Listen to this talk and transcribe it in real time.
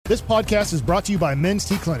This podcast is brought to you by Men's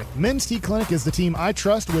T Clinic. Men's T Clinic is the team I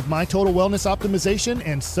trust with my total wellness optimization,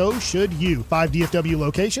 and so should you. 5 DFW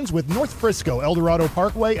locations with North Frisco, Eldorado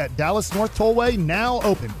Parkway at Dallas North Tollway now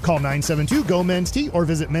open. Call 972-GO-MEN'S-T or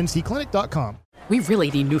visit mensteclinic.com. We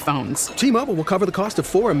really need new phones. T-Mobile will cover the cost of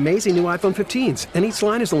 4 amazing new iPhone 15s, and each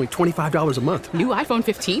line is only $25 a month. New iPhone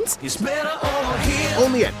 15s? It's better over here.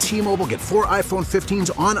 Only at T-Mobile, get 4 iPhone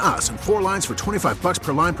 15s on us and 4 lines for $25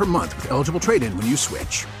 per line per month with eligible trade-in when you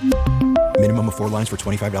switch. Minimum of 4 lines for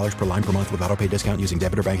 $25 per line per month with autopay discount using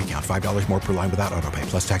debit or bank account. $5 more per line without autopay,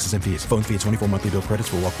 plus taxes and fees. Phone fee at 24 monthly bill credits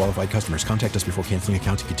for well-qualified customers. Contact us before canceling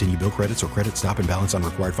account to continue bill credits or credit stop and balance on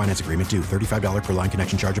required finance agreement due. $35 per line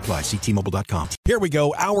connection charge applies. See T-Mobile.com. Here we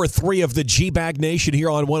go. Hour 3 of the G-Bag Nation here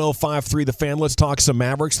on 105.3 The Fan. Let's talk some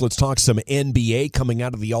Mavericks. Let's talk some NBA coming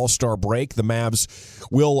out of the All-Star break. The Mavs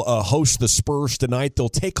will host the Spurs tonight. They'll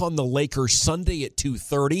take on the Lakers Sunday at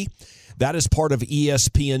 2:30. That is part of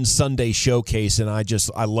ESPN's Sunday Showcase, and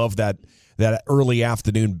I love that early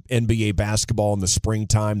afternoon NBA basketball in the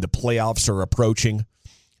springtime. The playoffs are approaching,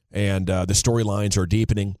 and the storylines are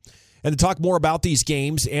deepening. And to talk more about these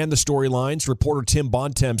games and the storylines, reporter Tim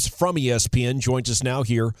Bontemps from ESPN joins us now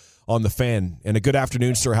here on The Fan. And a good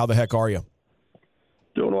afternoon, sir. How the heck are you?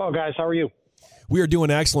 Doing well, guys. How are you? We are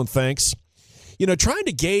doing excellent, thanks. You know, trying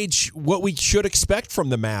to gauge what we should expect from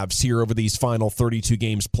the Mavs here over these final 32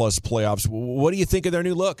 games plus playoffs. What do you think of their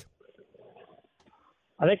new look?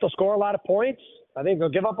 I think they'll score a lot of points. I think they'll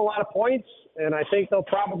give up a lot of points. And I think they'll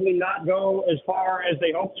probably not go as far as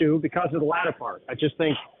they hope to because of the latter part. I just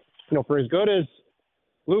think, for as good as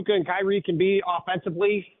Luka and Kyrie can be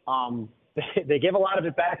offensively, they give a lot of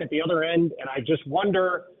it back at the other end. And I just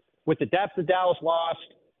wonder, with the depth that Dallas lost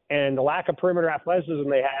and the lack of perimeter athleticism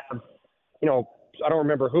they have, I don't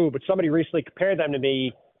remember who, but somebody recently compared them to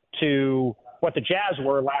me to what the Jazz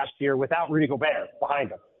were last year without Rudy Gobert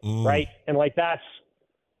behind them, right? And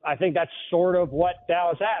I think that's sort of what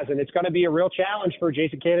Dallas has. And it's going to be a real challenge for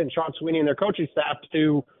Jason Kidd and Sean Sweeney and their coaching staff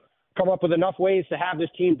to come up with enough ways to have this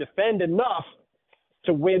team defend enough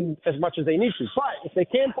to win as much as they need to. But if they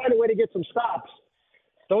can find a way to get some stops,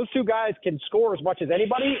 those two guys can score as much as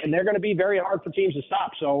anybody, and they're going to be very hard for teams to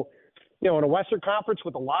stop. So, in a Western Conference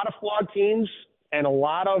with a lot of flawed teams and a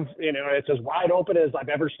lot of, it's as wide open as I've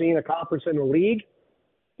ever seen a conference in the league,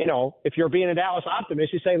 if you're being a Dallas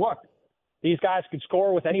optimist, you say, look, these guys could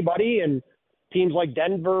score with anybody, and teams like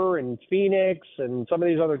Denver and Phoenix and some of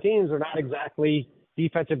these other teams are not exactly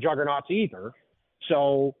defensive juggernauts either.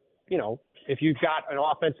 So, if you've got an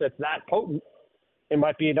offense that's that potent, it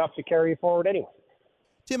might be enough to carry you forward anyway.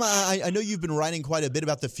 Tim, I know you've been writing quite a bit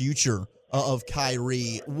about the future of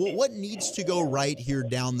Kyrie. What needs to go right here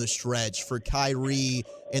down the stretch for Kyrie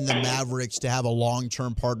and the Mavericks to have a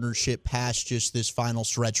long-term partnership past just this final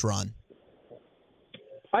stretch run?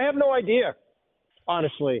 I have no idea,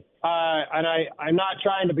 honestly. And I'm not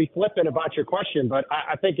trying to be flippant about your question, but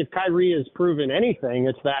I think if Kyrie has proven anything,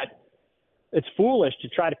 it's that it's foolish to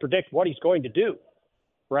try to predict what he's going to do,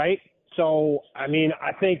 right? So, I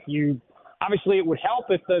think obviously it would help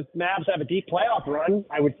if the Mavs have a deep playoff run,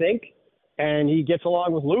 I would think, and he gets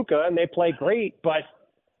along with Luka and they play great. But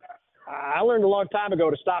I learned a long time ago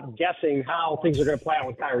to stop guessing how things are going to play out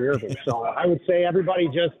with Kyrie Irving. So I would say everybody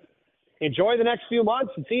just enjoy the next few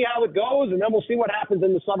months and see how it goes, and then we'll see what happens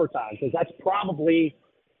in the summertime, because that's probably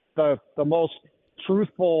the most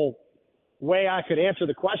truthful way I could answer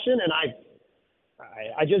the question. And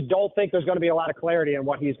I just don't think there's going to be a lot of clarity on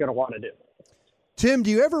what he's going to want to do. Tim,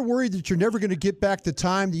 do you ever worry that you're never going to get back the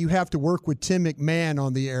time that you have to work with Tim McMahon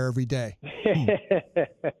on the air every day?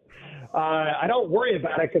 I don't worry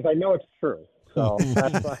about it because I know it's true. So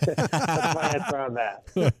that's my answer on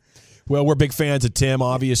that. Well, we're big fans of Tim,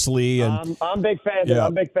 obviously, and I'm a big fan.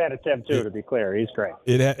 I'm a big fan of Tim too. To be clear, he's great.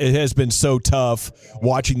 It has been so tough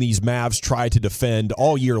watching these Mavs try to defend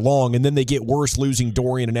all year long, and then they get worse losing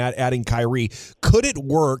Dorian and adding Kyrie. Could it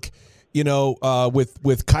work?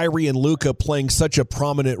 With Kyrie and Luka playing such a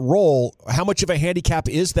prominent role, how much of a handicap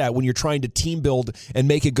is that when you're trying to team build and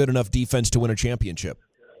make a good enough defense to win a championship?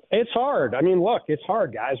 It's hard. Look, it's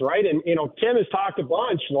hard, guys, right? And, Tim has talked a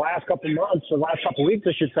bunch the last couple of months, or last couple of weeks,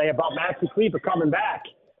 I should say, about Maxi Kleber coming back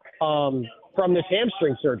from this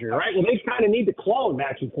hamstring surgery, right? Well, they kind of need to clone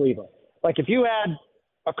Maxi Kleber. Like, if you had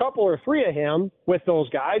a couple or three of him with those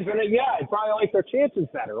guys, then, I'd probably like their chances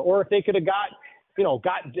better. Or if they could have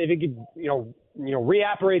if they could,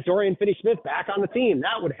 reoperate Dorian Finney-Smith back on the team,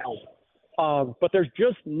 that would help. But there's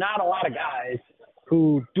just not a lot of guys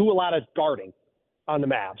who do a lot of guarding on the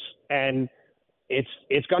Mavs, and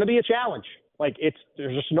it's going to be a challenge.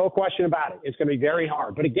 There's just no question about it. It's going to be very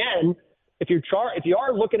hard. But again, if you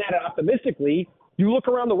are looking at it optimistically, you look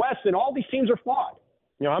around the West, and all these teams are flawed.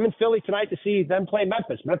 You know, I'm in Philly tonight to see them play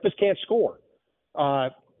Memphis. Memphis can't score.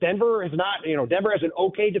 Denver is not, Denver has an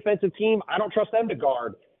okay defensive team. I don't trust them to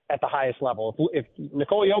guard at the highest level. If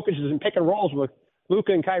Nikola Jokic is in pick and rolls with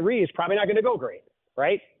Luka and Kyrie, it's probably not going to go great,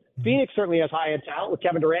 right? Phoenix certainly has high-end talent with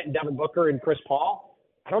Kevin Durant and Devin Booker and Chris Paul.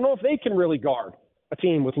 I don't know if they can really guard a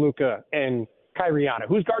team with Luka and Kyrie on it.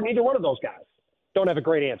 Who's guarding either one of those guys? Don't have a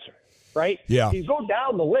great answer, right? Yeah. You go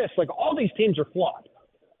down the list, like all these teams are flawed.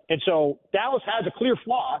 And so Dallas has a clear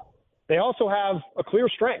flaw. They also have a clear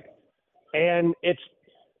strength. And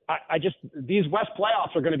these West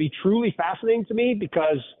playoffs are going to be truly fascinating to me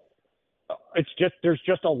because there's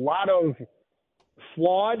just a lot of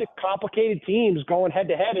flawed, complicated teams going head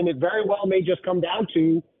to head. And it very well may just come down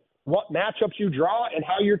to what matchups you draw and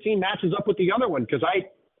how your team matches up with the other one. Because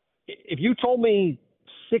if you told me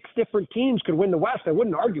 6 different teams could win the West, I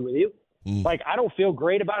wouldn't argue with you. Like, I don't feel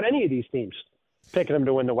great about any of these teams picking them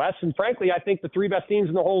to win the West. And frankly, I think the 3 best teams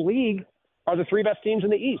in the whole league are the 3 best teams in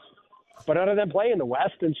the East. But none of them play in the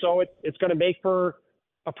West. And so it's going to make for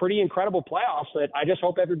a pretty incredible playoffs that I just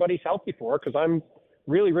hope everybody's healthy for because I'm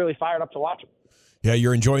really, really fired up to watch them. Yeah,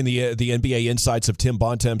 you're enjoying the NBA insights of Tim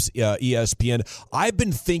Bontemps, ESPN. I've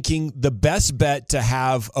been thinking the best bet to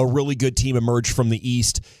have a really good team emerge from the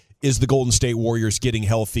East is the Golden State Warriors getting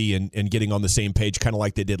healthy and getting on the same page, kind of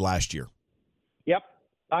like they did last year. Yep,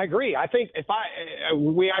 I agree. I think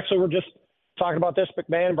we actually were just talking about this,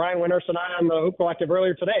 McMahon, Brian Winters, and I on the Hoop Collective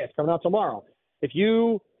earlier today. It's coming out tomorrow.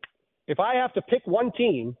 If I have to pick one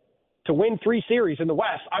team to win 3 series in the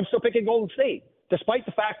West, I'm still picking Golden State. Despite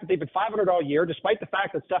the fact that they've been 500 all year, despite the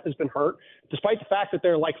fact that Steph has been hurt, despite the fact that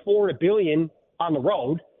they're like $4 billion on the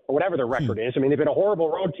road, or whatever their record is. I mean, they've been a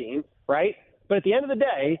horrible road team, right? But at the end of the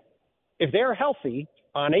day, if they're healthy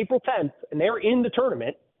on April 10th and they're in the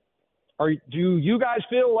tournament, do you guys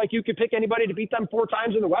feel like you could pick anybody to beat them 4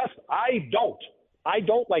 times in the West? I don't. I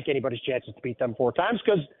don't like anybody's chances to beat them 4 times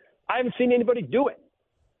because I haven't seen anybody do it.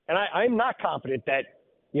 And I'm not confident that,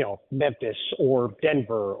 Memphis or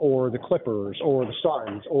Denver or the Clippers or the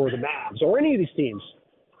Suns or the Mavs or any of these teams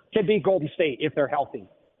can beat Golden State if they're healthy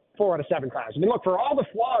 4 out of 7 times. I mean, look, for all the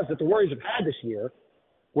flaws that the Warriors have had this year,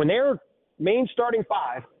 when their main starting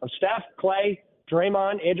 5 of Steph, Klay,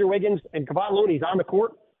 Draymond, Andrew Wiggins, and Kevon Looney's on the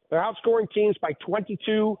court, they're outscoring teams by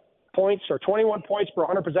 22 points or 21 points per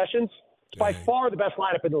 100 possessions. It's by far the best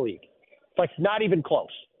lineup in the league. It's like not even close.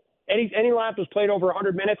 Any lineup that's played over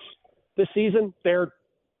 100 minutes this season,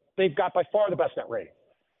 they've got by far the best net rating.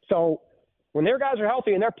 So when their guys are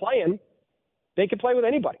healthy and they're playing, they can play with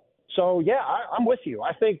anybody. So, yeah, I'm with you.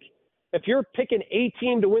 I think if you're picking a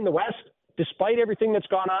team to win the West, despite everything that's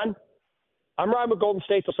gone on, I'm riding with Golden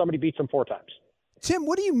State till somebody beats them 4 times. Tim,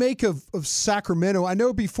 what do you make of Sacramento? I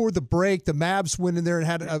know before the break, the Mavs went in there and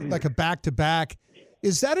had a back-to-back.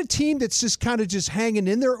 Is that a team that's just kind of just hanging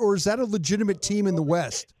in there, or is that a legitimate team in the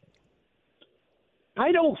West?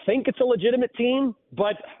 I don't think it's a legitimate team,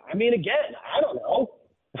 but, I mean, again, I don't know,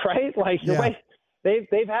 right? Like, the way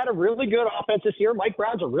they've had a really good offense this year. Mike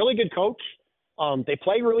Brown's a really good coach. They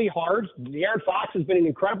play really hard. De'Aaron Fox has been an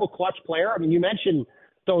incredible clutch player. I mean, you mentioned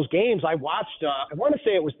those games. I watched, I want to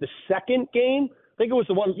say it was the second game. I think it was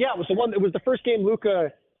the one. Yeah, it was the one. It was the first game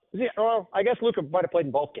Luka. Well, I guess Luka might have played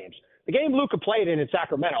in both games. The game Luka played in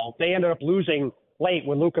Sacramento, they ended up losing late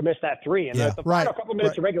when Luka missed that 3. And the final couple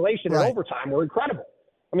minutes of regulation and overtime were incredible.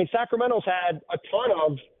 I mean, Sacramento's had a ton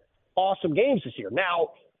of awesome games this year. Now,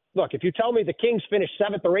 look, if you tell me the Kings finish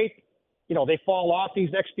 7th or 8th, they fall off these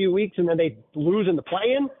next few weeks and then they lose in the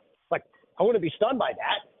play-in, like, I wouldn't be stunned by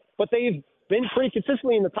that. But they've been pretty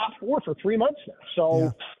consistently in the top 4 for 3 months now.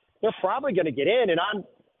 So they're probably going to get in. And I'm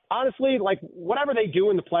honestly, like, whatever they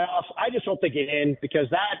do in the playoffs, I just hope they get in because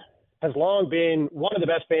that has long been one of the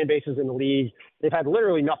best fan bases in the league. They've had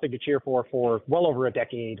literally nothing to cheer for well over a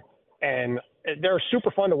decade. And they're super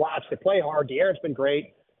fun to watch. They play hard. De'Aaron's been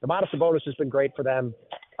great. Domantas Sabonis has been great for them.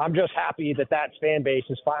 I'm just happy that fan base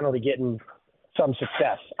is finally getting some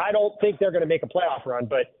success. I don't think they're going to make a playoff run,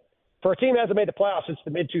 but for a team that hasn't made the playoffs since the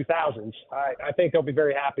mid-2000s, I think they'll be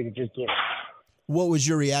very happy to just get it. What was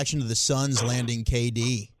your reaction to the Suns landing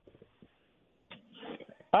KD?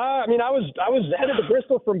 I mean, I was headed to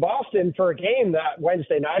Bristol from Boston for a game that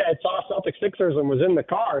Wednesday night. I saw Celtics Sixers and was in the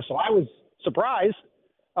car, so I was surprised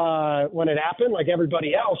when it happened, like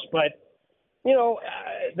everybody else. But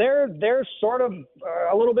they're sort of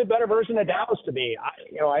a little bit better version of Dallas to me.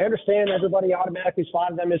 I understand everybody automatically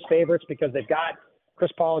slotted them as favorites because they've got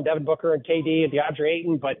Chris Paul and Devin Booker and KD and DeAndre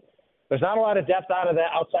Ayton, but there's not a lot of depth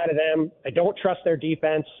outside of them. I don't trust their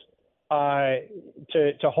defense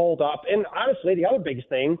to hold up. And honestly, the other biggest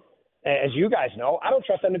thing as you guys know, I don't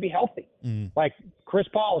trust them to be healthy. Like Chris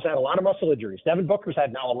Paul has had a lot of muscle injuries. Devin Booker's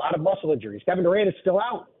had now a lot of muscle injuries. Kevin Durant is still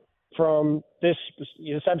out from this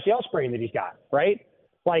MCL sprain that he's got, right?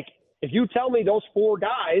 Like, if you tell me those 4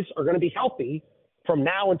 guys are going to be healthy from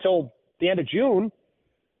now until the end of June,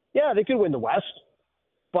 yeah, they could win the West.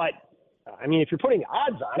 But, I mean, if you're putting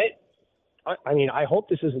odds on it, I mean, I hope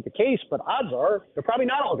this isn't the case, but odds are they're probably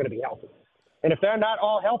not all going to be healthy. And if they're not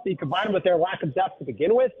all healthy, combined with their lack of depth to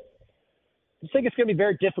begin with, I think it's going to be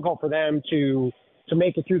very difficult for them to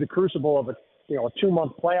make it through the crucible of a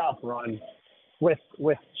 2-month playoff run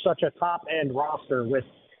with such a top-end roster with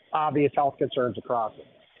obvious health concerns across it.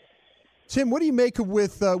 Tim, what do you make of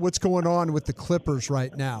with what's going on with the Clippers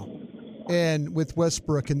right now and with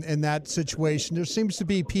Westbrook and that situation? There seems to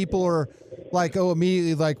be people are like,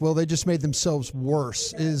 immediately like, well, they just made themselves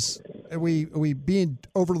worse. Are we being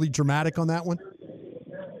overly dramatic on that one?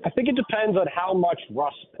 I think it depends on how much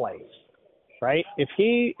Russ plays, right? If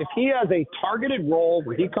he has a targeted role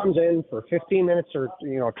where he comes in for 15 minutes or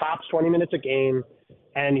tops 20 minutes a game,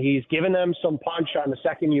 and he's giving them some punch on the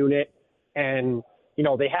second unit, and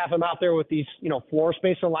they have him out there with these, floor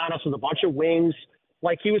space lineups with a bunch of wings,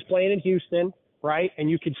 like he was playing in Houston, right? And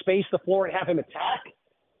you could space the floor and have him attack.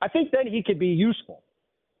 I think then he could be useful.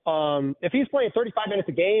 If he's playing 35 minutes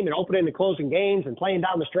a game and opening and closing games and playing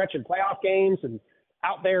down the stretch in playoff games and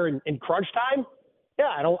out there in crunch time, yeah,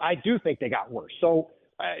 I do think they got worse. So,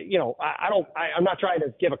 I'm not trying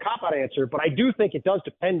to give a cop-out answer, but I do think it does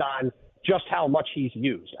depend on just how much he's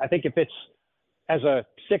used. I think if it's as a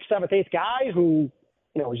 6th, 7th, 8th guy who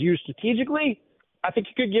is used strategically, I think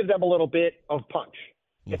you could give them a little bit of punch.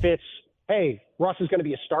 If it's, hey, Russ is going to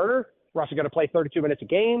be a starter, Russ is going to play 32 minutes a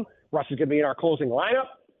game, Russ is going to be in our closing lineup,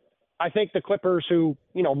 I think the Clippers, who,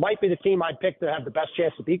 might be the team I'd pick to have the best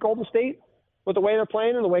chance to beat Golden State with the way they're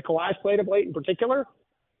playing and the way Kawhi's played of late in particular,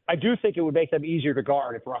 I do think it would make them easier to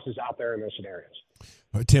guard if Russ is out there in those scenarios.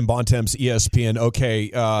 Tim Bontemps, ESPN.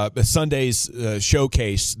 Okay, Sunday's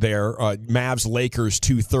showcase there, Mavs-Lakers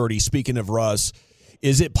 2:30. Speaking of Russ,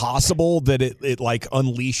 is it possible that it like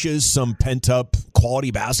unleashes some pent-up quality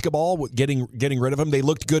basketball with getting rid of him? They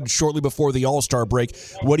looked good shortly before the All-Star break.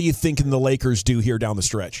 What do you think the Lakers do here down the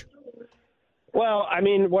stretch? Well, I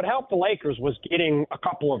mean, what helped the Lakers was getting a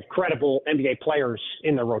couple of credible NBA players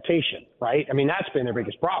in the rotation, right? I mean, that's been their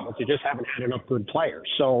biggest problem. They just haven't had enough good players.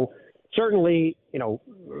 So certainly,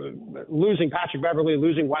 losing Patrick Beverley,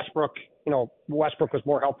 losing Westbrook, Westbrook was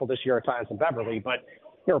more helpful this year at times than Beverley, but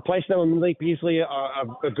replacing them with Malik Beasley,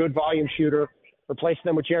 a good volume shooter, replacing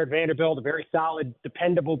them with Jared Vanderbilt, a very solid,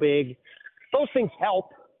 dependable big. Those things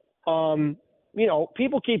help.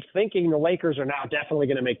 People keep thinking the Lakers are now definitely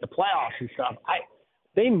going to make the playoffs and stuff.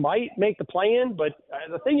 They might make the play-in, but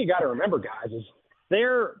the thing you got to remember, guys, is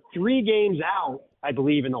they're 3 games out, I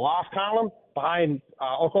believe, in the loss column behind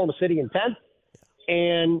Oklahoma City in 10th,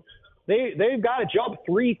 and they've got to jump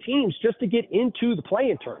 3 teams just to get into the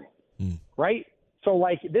play-in tournament, right? So,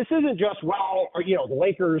 this isn't just, the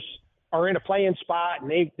Lakers are in a play-in spot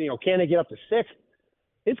and can they get up to 6th?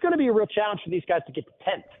 It's going to be a real challenge for these guys to get to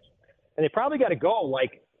 10th. And they probably got to go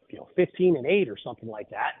 15-8 or something like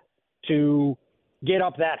that to get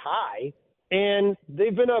up that high. And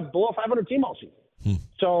they've been a below 500 team all season.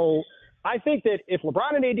 So I think that if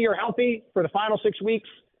LeBron and AD are healthy for the final 6 weeks,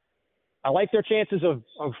 I like their chances of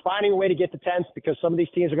finding a way to get to 10th because some of these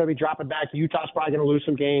teams are going to be dropping back. Utah's probably going to lose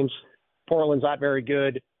some games. Portland's not very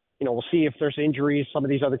good. We'll see if there's injuries. Some of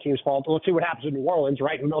these other teams fall. Let's see what happens in New Orleans,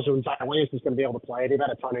 right? Who knows when Zion Williams is going to be able to play. They've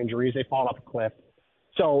had a ton of injuries. They've fallen off a cliff.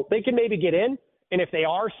 So they can maybe get in. And if they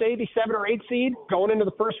are, say, the 7 or 8 seed going into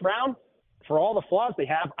the first round, for all the flaws they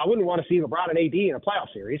have, I wouldn't want to see LeBron and AD in a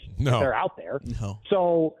playoff series if they're out there. No.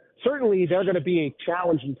 So certainly they're going to be a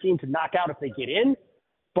challenging team to knock out if they get in.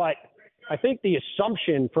 But I think the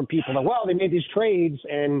assumption from people that, they made these trades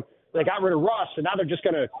and they got rid of Russ, and now they're just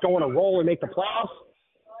going to go on a roll and make the playoffs.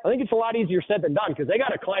 I think it's a lot easier said than done because they got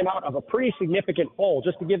to climb out of a pretty significant hole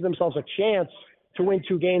just to give themselves a chance to win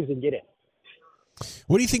 2 games and get in.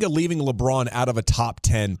 What do you think of leaving LeBron out of a top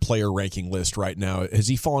 10 player ranking list right now? Has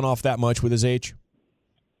he fallen off that much with his age?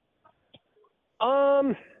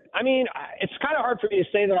 I mean, it's kind of hard for me to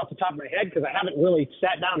say that off the top of my head because I haven't really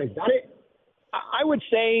sat down and done it. I would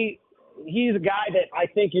say he's a guy that I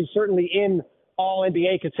think is certainly in all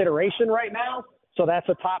NBA consideration right now. So that's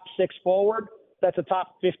a top 6 forward. That's a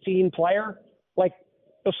top 15 player.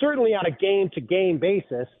 Certainly on a game-to-game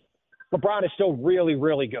basis, LeBron is still really,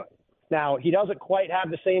 really good. Now, he doesn't quite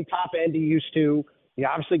have the same top end he used to. He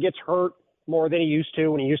obviously gets hurt more than he used to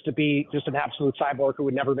when he used to be just an absolute cyborg who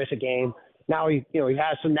would never miss a game. Now he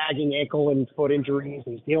has some nagging ankle and foot injuries.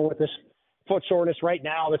 He's dealing with this foot soreness right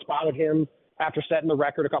now that's bothered him after setting the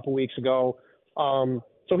record a couple weeks ago.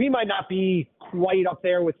 So he might not be quite up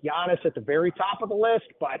there with Giannis at the very top of the list,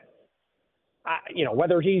 but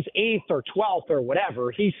whether he's 8th or 12th or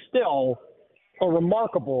whatever, he's still a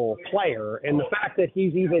remarkable player. And the fact that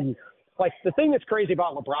he's even the thing that's crazy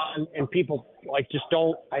about LeBron, and people just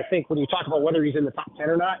don't, I think when you talk about whether he's in the top 10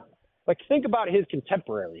 or not, think about his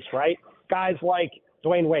contemporaries, right? Guys like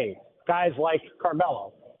Dwayne Wade, guys like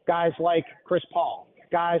Carmelo, guys like Chris Paul,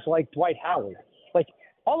 guys like Dwight Howard.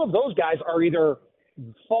 All of those guys are either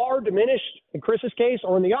far diminished in Chris's case,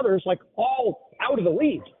 or in the others, all out of the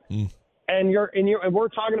league. And we're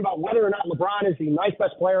talking about whether or not LeBron is the 9th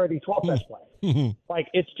best player or the 12th best player.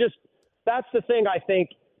 It's just, that's the thing. I think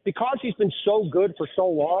because he's been so good for so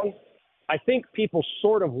long, I think people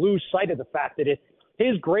sort of lose sight of the fact that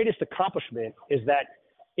his greatest accomplishment is that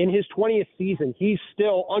in his 20th season, he's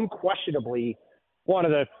still unquestionably one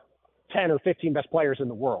of the 10 or 15 best players in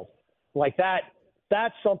the world.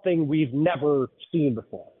 That's something we've never seen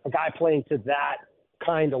before. A guy playing to that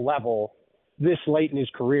kind of level this late in his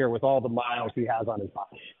career with all the miles he has on his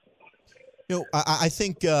body. I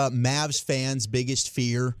think Mavs fans' biggest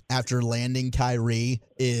fear after landing Kyrie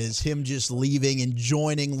is him just leaving and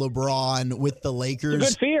joining LeBron with the Lakers.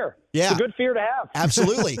 It's a good fear. Yeah. It's a good fear to have.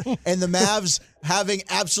 Absolutely. And the Mavs having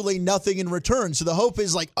absolutely nothing in return. So the hope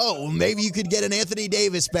is maybe you could get an Anthony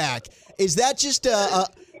Davis back. Is that just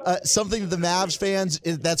something that the Mavs fans,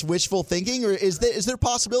 that's wishful thinking, or is there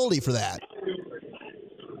possibility for that?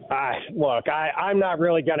 Look, I'm not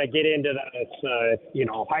really going to get into the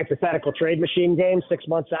hypothetical trade machine game 6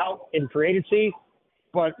 months out in free agency.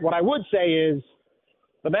 But what I would say is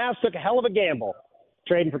the Mavs took a hell of a gamble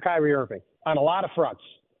trading for Kyrie Irving on a lot of fronts.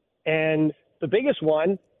 And the biggest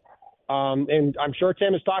one, and I'm sure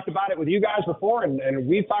Tim has talked about it with you guys before, and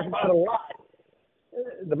we've talked about it a lot.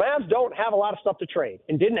 The Mavs don't have a lot of stuff to trade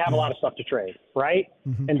and didn't have a lot of stuff to trade, right?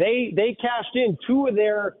 Mm-hmm. And they cashed in 2 of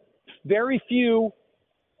their very few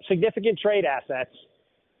significant trade assets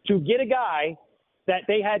to get a guy that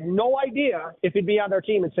they had no idea if he'd be on their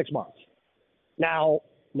team in 6 months. Now,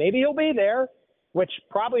 maybe he'll be there, which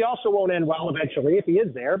probably also won't end well eventually if he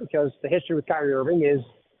is there, because the history with Kyrie Irving is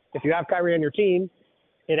if you have Kyrie on your team,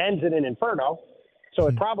 it ends in an inferno. So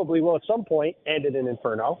it probably will at some point end in an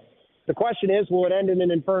inferno. The question is, will it end in an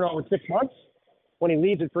inferno in 6 months when he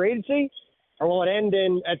leaves at free agency, or will it end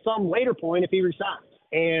at some later point if he resigns?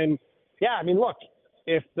 And look,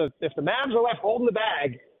 if the Mavs are left holding the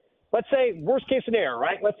bag, let's say worst case scenario,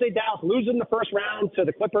 right? Let's say Dallas loses in the first round to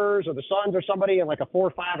the Clippers or the Suns or somebody in a 4-5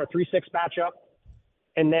 or 3-6 matchup,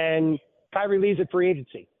 and then Kyrie leaves at free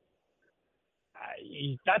agency.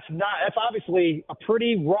 That's obviously a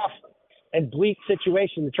pretty rough and bleak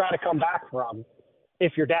situation to try to come back from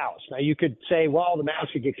if you're Dallas. Now you could say, well, the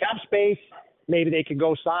Mavs could get cap space. Maybe they could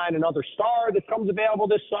go sign another star that comes available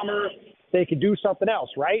this summer. They could do something else,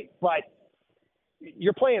 right? But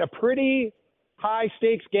you're playing a pretty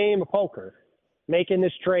high-stakes game of poker, making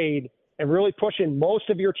this trade and really pushing most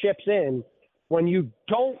of your chips in when you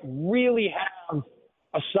don't really have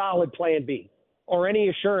a solid plan B or any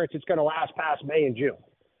assurance it's going to last past May and June.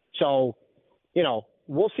 So,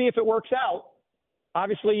 we'll see if it works out.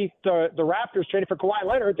 Obviously, the Raptors traded for Kawhi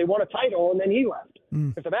Leonard. They won a title, and then he left.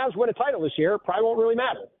 If the Mavs win a title this year, probably won't really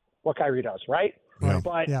matter what Kyrie does, right?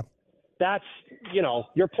 But that's,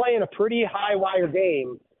 you're playing a pretty high-wire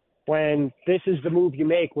game when this is the move you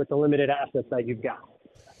make with the limited assets that you've got.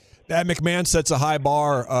 That McMahon sets a high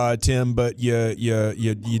bar, Tim, but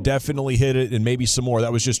you definitely hit it, and maybe some more.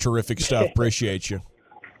 That was just terrific stuff. Appreciate you.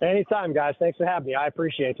 Anytime, guys. Thanks for having me. I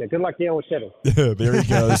appreciate it. Good luck dealing with City. There he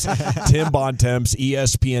goes. Tim Bontemps,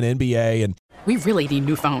 ESPN NBA. And we really need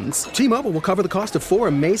new phones. T-Mobile will cover the cost of 4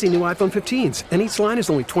 amazing new iPhone 15s, and each line is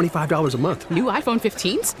only $25 a month. New iPhone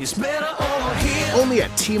 15s? It's better over here. Only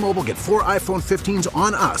at T-Mobile, get 4 iPhone 15s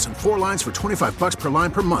on us and 4 lines for $25 per line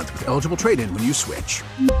per month with eligible trade-in when you switch.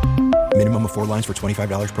 Minimum of 4 lines for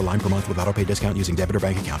 $25 per line per month with autopay discount using debit or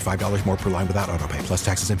bank account. $5 more per line without autopay, plus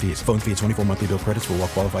taxes and fees. Phone fee at 24 monthly bill credits for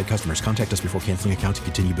well-qualified customers. Contact us before canceling account to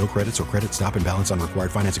continue bill credits or credit stop and balance on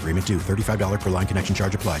required finance agreement due. $35 per line connection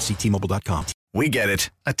charge applies. See T-Mobile.com. We get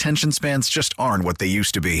it. Attention spans just aren't what they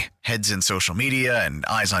used to be. Heads in social media and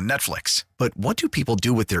eyes on Netflix. But what do people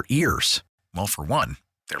do with their ears? Well, for one,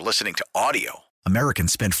 they're listening to audio.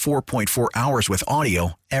 Americans spend 4.4 hours with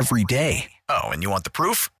audio every day. Oh, and you want the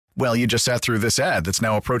proof? Well, you just sat through this ad that's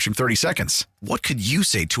now approaching 30 seconds. What could you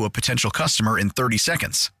say to a potential customer in 30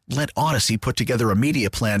 seconds? Let Odyssey put together a media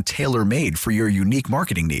plan tailor-made for your unique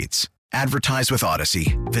marketing needs. Advertise with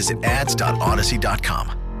Odyssey. Visit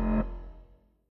ads.odyssey.com.